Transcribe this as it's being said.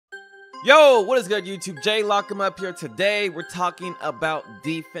Yo, what is good, YouTube? Jay Lock 'em up here. Today we're talking about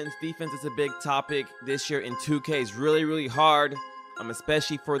defense. Defense is a big topic this year in 2K. It's really hard,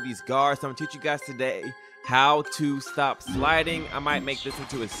 especially for these guards. So I'm gonna teach you guys today how to stop sliding. I might make this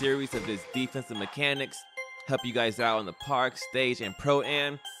into a series of this defensive mechanics, help you guys out on the park, stage, and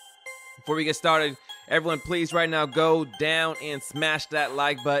pro-am. Before we get started, everyone please right now go down and smash that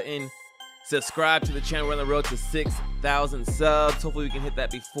like button. Subscribe to the channel. We're on the road to 6,000 subs. Hopefully we can hit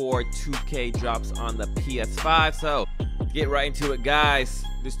that before 2K drops on the PS5. So get right into it, guys.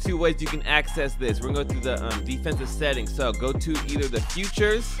 There's two ways you can access this. We're gonna go through the defensive settings. So go to either the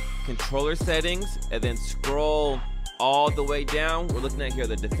futures, controller settings, and then scroll all the way down. We're looking at here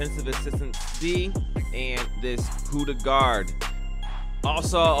the defensive assistant D and this who to guard.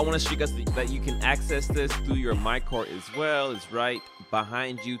 Also, I want to show you guys that you can access this through your My Court as well. It's right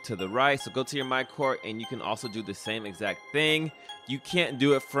behind you to the right. So go to your My Court and you can also do the same exact thing. You can't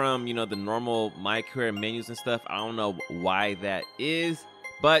do it from, the normal My Career menus and stuff. I don't know why that is.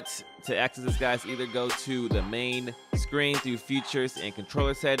 But to access this, guys, either go to the main screen through features and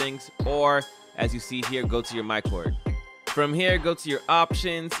controller settings, or as you see here, go to your My Court. From here, go to your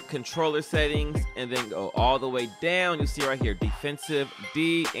options, controller settings, and then go all the way down. You'll see right here, defensive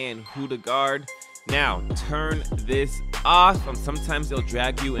D and who to guard. Now, turn this off. Sometimes it'll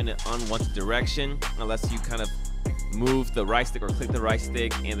drag you in an unwanted direction unless you kind of move the right stick or click the right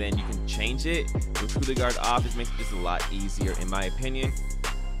stick, and then you can change it. With who to guard off, it makes it just a lot easier in my opinion.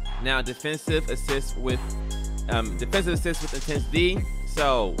 Now, defensive assist with intense D.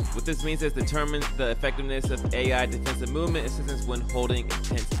 So what this means is determines the effectiveness of AI defensive movement assistance when holding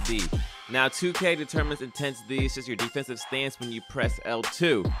intense D. Now 2K determines intense D. It's just your defensive stance when you press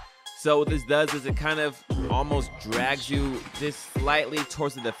L2. So what this does is it kind of almost drags you just slightly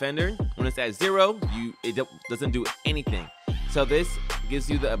towards the defender. When it's at 0, it doesn't do anything. So this gives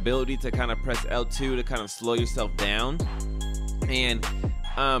you the ability to kind of press L2 to kind of slow yourself down. And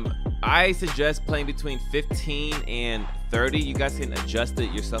I suggest playing between 15 and 30. You guys can adjust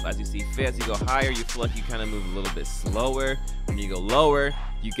it yourself as you see fit. As you go higher, you feel like you kind of move a little bit slower. When you go lower,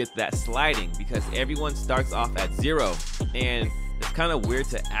 you get that sliding because everyone starts off at 0. And it's kind of weird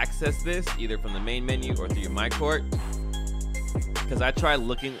to access this either from the main menu or through your My Court, because I tried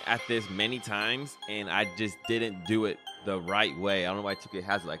looking at this many times and I just didn't do it the right way. I don't know why 2K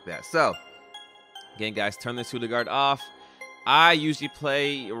has it like that. So again, guys, turn this who to guard off. I usually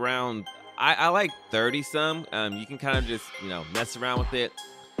play around, I like 30 some. You can kind of just, mess around with it.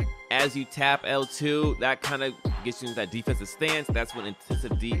 As you tap L2, that kind of gets you into that defensive stance. That's when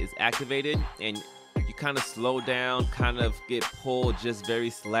intensive D is activated. And you kind of slow down, kind of get pulled just very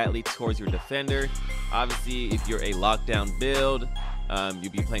slightly towards your defender. Obviously, if you're a lockdown build,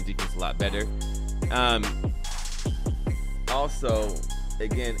 you'll be playing defense a lot better. Also,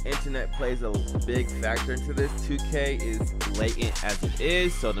 again, internet plays a big factor into this. 2K is latent as it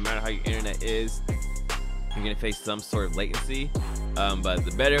is, so no matter how your internet is, you're gonna face some sort of latency. But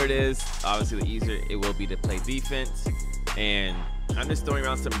the better it is, obviously the easier it will be to play defense. And I'm just throwing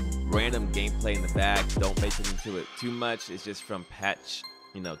around some random gameplay in the back. Don't pay attention to it too much. It's just from patch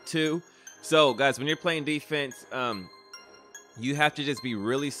 2. So guys, when you're playing defense, you have to just be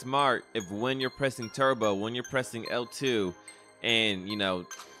really smart when you're pressing turbo, when you're pressing L2, and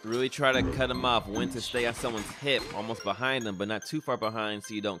really try to cut them off, when to stay on someone's hip, almost behind them, but not too far behind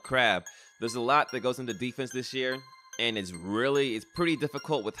so you don't crab. There's a lot that goes into defense this year, and it's pretty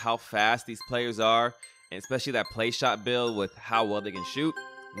difficult with how fast these players are, and especially that play shot build with how well they can shoot.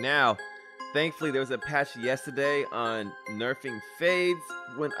 Now, thankfully, there was a patch yesterday on nerfing fades.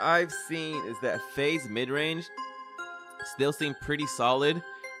 What I've seen is that fades mid-range still seem pretty solid.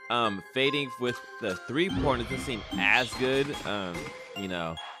 Fading with the 3-point doesn't seem as good.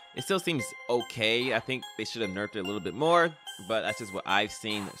 It still seems okay. I think they should have nerfed it a little bit more, but that's just what I've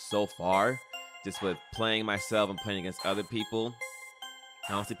seen so far. Just with playing myself and playing against other people,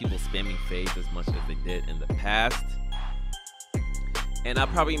 I don't see people spamming fades as much as they did in the past. And I'll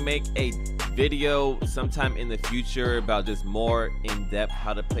probably make a video sometime in the future about just more in-depth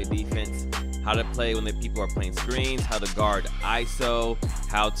how to play defense, how to play when the people are playing screens, how to guard ISO,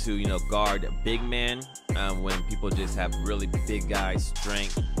 how to guard big man when people just have really big guys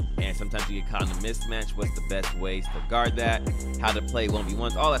strength, and sometimes you get caught in a mismatch. What's the best ways to guard that, how to play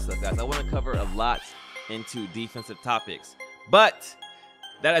 1v1s, all that stuff, guys. I want to cover a lot into defensive topics, but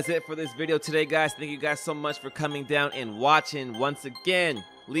that is it for this video today, guys. Thank you guys so much for coming down and watching. Once again,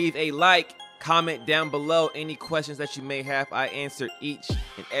 leave a like, comment down below any questions that you may have. I answer each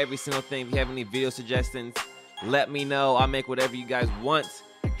and every single thing. If you have any video suggestions, let me know. I'll make whatever you guys want.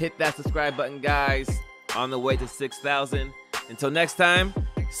 Hit that subscribe button, guys. On the way to 6,000. Until next time,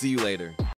 See you later.